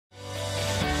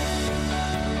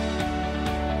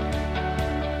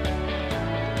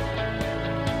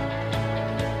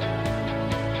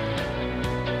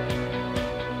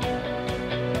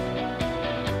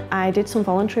I did some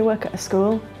voluntary work at a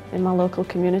school in my local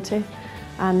community,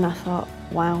 and I thought,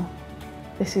 wow,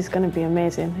 this is going to be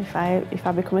amazing. If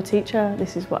I become a teacher,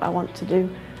 this is what I want to do.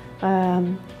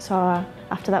 So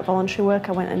after that voluntary work,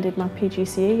 I went and did my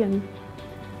PGCE and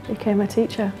became a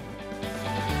teacher.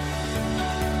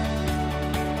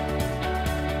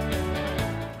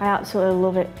 I absolutely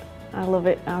love it. I love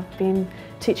it. I've been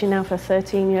teaching now for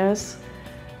 13 years,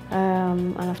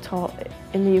 and I've taught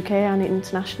in the UK and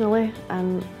internationally,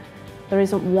 and there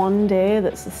isn't one day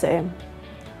that's the same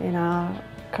in our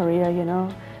career, you know.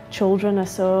 Children are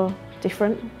so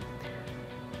different,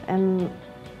 and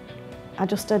I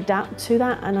just adapt to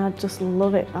that, and I just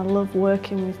love it. I love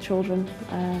working with children.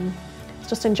 It's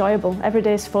just enjoyable. Every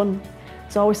day is fun.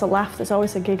 There's always a laugh, there's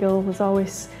always a giggle, there's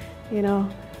always, you know,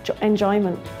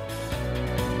 enjoyment.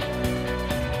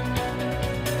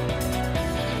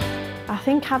 I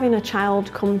think having a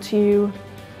child come to you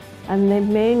and they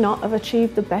may not have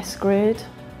achieved the best grade,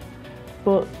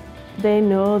 but they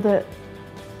know that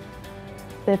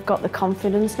they've got the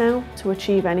confidence now to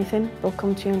achieve anything. They'll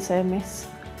come to you and say, "Miss,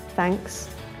 thanks.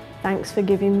 Thanks for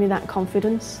giving me that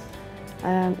confidence.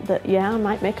 That yeah, I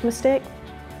might make a mistake,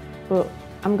 but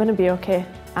I'm going to be okay."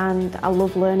 And I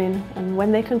love learning. And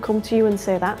when they can come to you and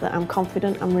say that I'm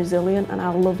confident, I'm resilient, and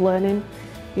I love learning,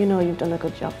 you know you've done a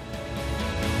good job.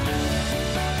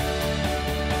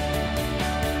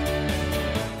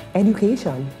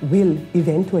 Education will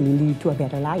eventually lead to a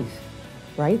better life,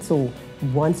 right? So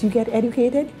once you get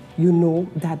educated, you know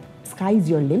that sky's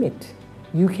your limit.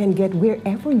 You can get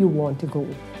wherever you want to go.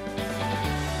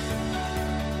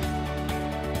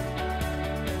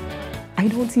 I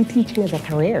don't see teaching as a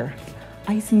career.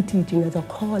 I see teaching as a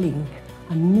calling,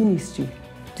 a ministry,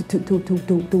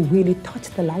 to really touch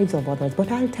the lives of others.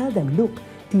 But I'll tell them, look,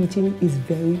 teaching is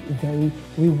very, very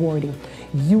rewarding.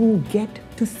 You get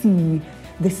to see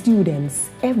the students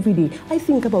every day. I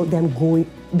think about them going,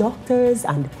 doctors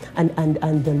and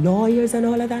the lawyers and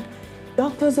all of that.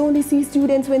 Doctors only see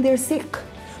students when they're sick,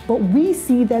 but we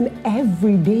see them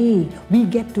every day. We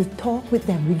get to talk with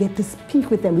them, we get to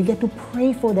speak with them, we get to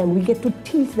pray for them, we get to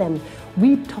teach them.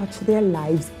 We touch their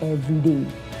lives every day.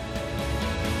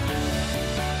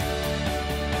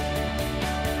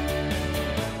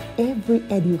 Every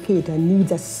educator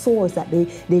needs a source that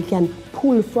they can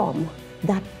pull from,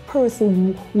 that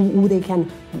person who they can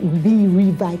be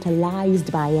revitalized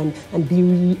by and be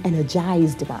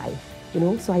re-energized by. You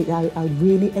know, so I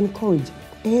really encourage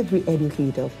every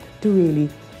educator to really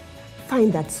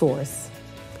find that source.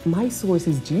 My source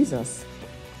is Jesus.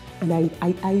 And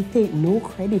I take no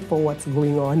credit for what's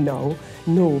going on now.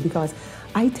 No, because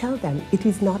I tell them it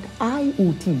is not I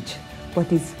who teach,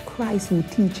 but it's Christ who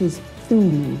teaches through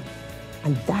me.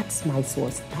 And that's my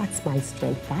source, that's my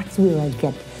strength, that's where I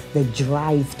get the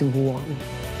drive to go on.